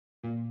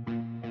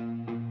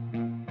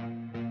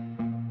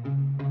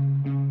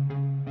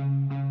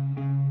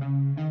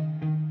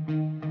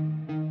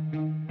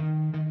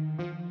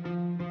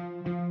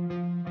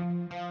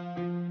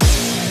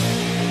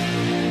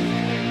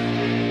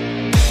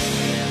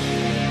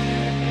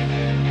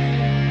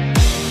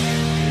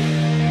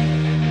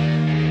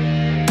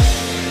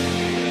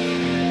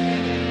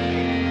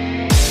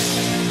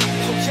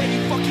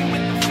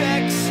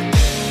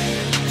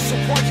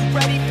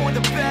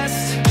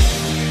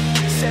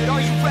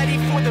ready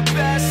for the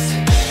best.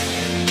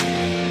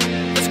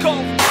 Let's go.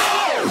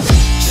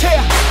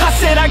 Yeah, I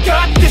said I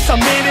got this, I'm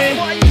in it.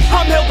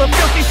 I'm hella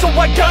filthy, so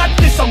I got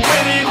this, I'm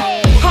winning.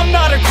 I'm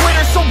not a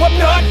quitter, so I'm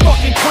not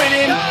fucking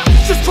quitting.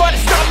 Just try to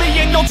stop me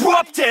and you'll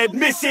drop dead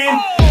missing.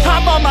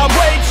 I'm on my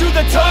way to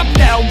the top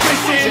now,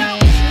 listen.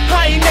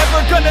 I ain't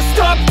never gonna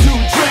stop, too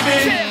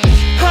driven.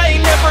 I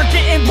ain't never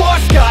getting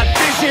lost, got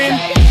vision.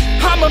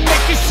 I'ma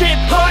make this shit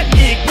hot,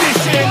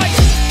 ignition.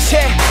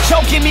 Yeah,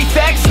 yo, give me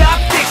facts,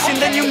 not fiction.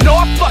 Then you know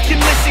I fucking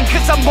listen,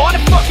 cause I'm on a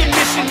fucking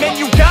mission. Man,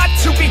 you got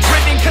to be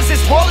driven, cause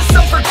this world is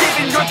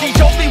unforgiving. You're the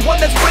only one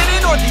that's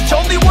winning, or the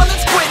only one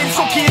that's quitting.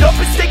 So get up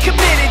and stay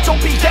committed, don't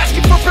be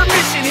asking for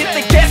permission. Hit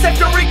the gas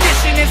after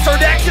ignition and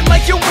start acting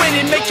like you're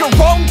winning. Make your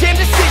own damn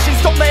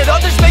decisions, don't let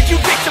others make you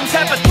victims.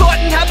 Have a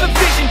thought and have a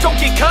vision, don't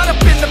get caught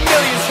up in the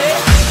millions.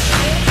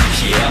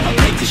 Yeah, I'ma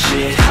make this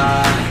shit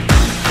hot.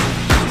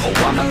 Oh,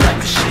 I'ma light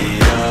this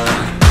shit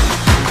up.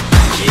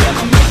 Yeah,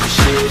 I'ma make this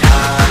shit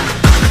hot.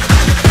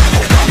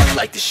 Oh, I'ma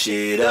light this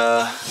shit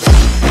up.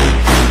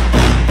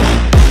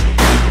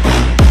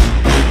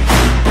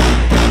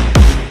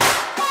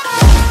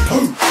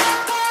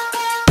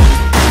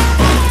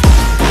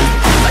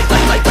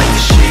 Light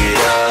this shit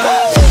up.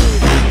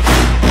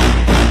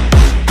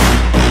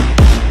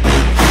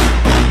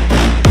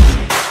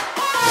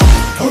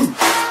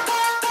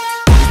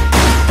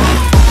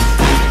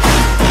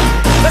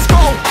 Let's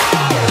go.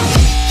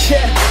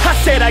 Yeah, I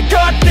said I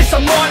got this,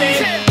 I'm on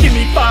it. Give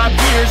me 5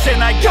 years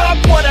and I got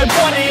what I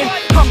wanted.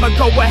 I'ma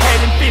go ahead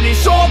and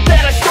finish all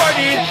that I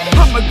started.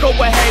 I'ma go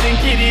ahead and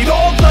get it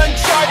all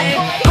uncharted.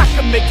 I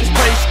can make this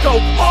place go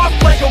off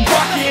like a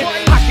rocket.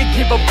 I can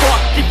give a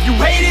fuck if you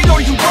hate it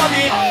or you love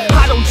it.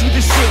 I don't do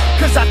this shit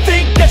cause I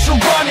think that you're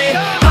on it.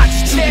 I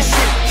just do this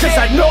shit cause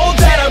I know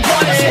that I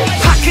want it.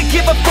 I could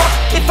give a fuck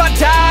if I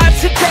died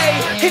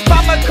today. If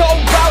I'ma go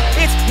out,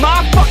 it's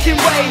my fucking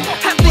way.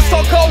 At least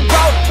I'll go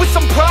out with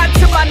some pride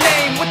to my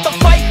name. With the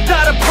fight,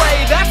 not a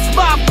play, that's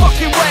my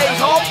fucking way,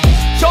 home.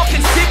 Y'all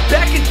can sit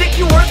back and think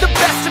you heard the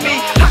best of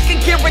me. I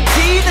can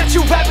guarantee that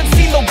you haven't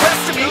seen the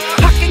rest of me.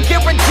 I can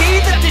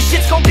guarantee that this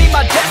shit's gonna be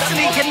my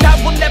destiny. And I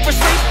will never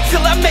sleep till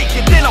I make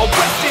it, then I'll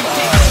rest in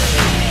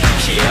peace.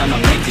 Yeah, I'ma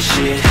make this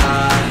shit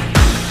hot.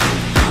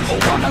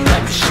 Oh, I'ma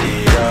light this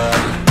shit up.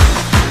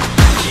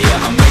 Yeah,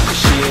 I'ma make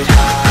this shit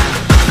hot.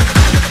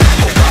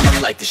 Oh,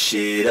 I'ma light this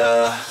shit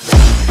up.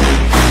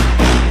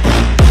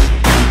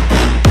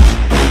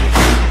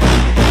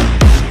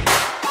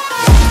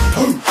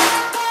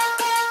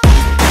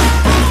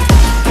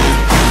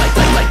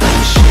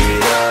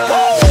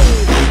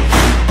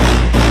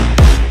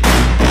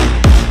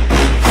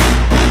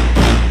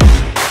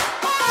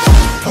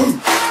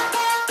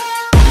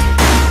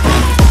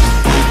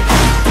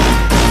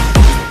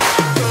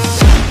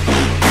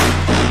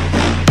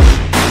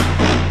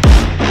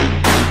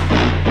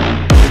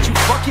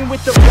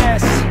 With the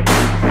best,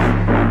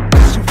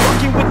 you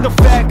fucking with the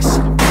facts.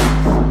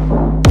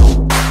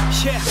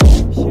 Yeah,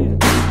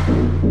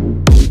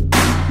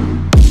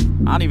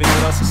 I don't even know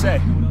what else to say.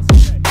 I'm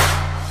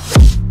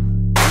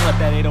gonna let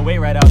that 808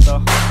 right out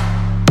though.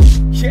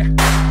 Yeah.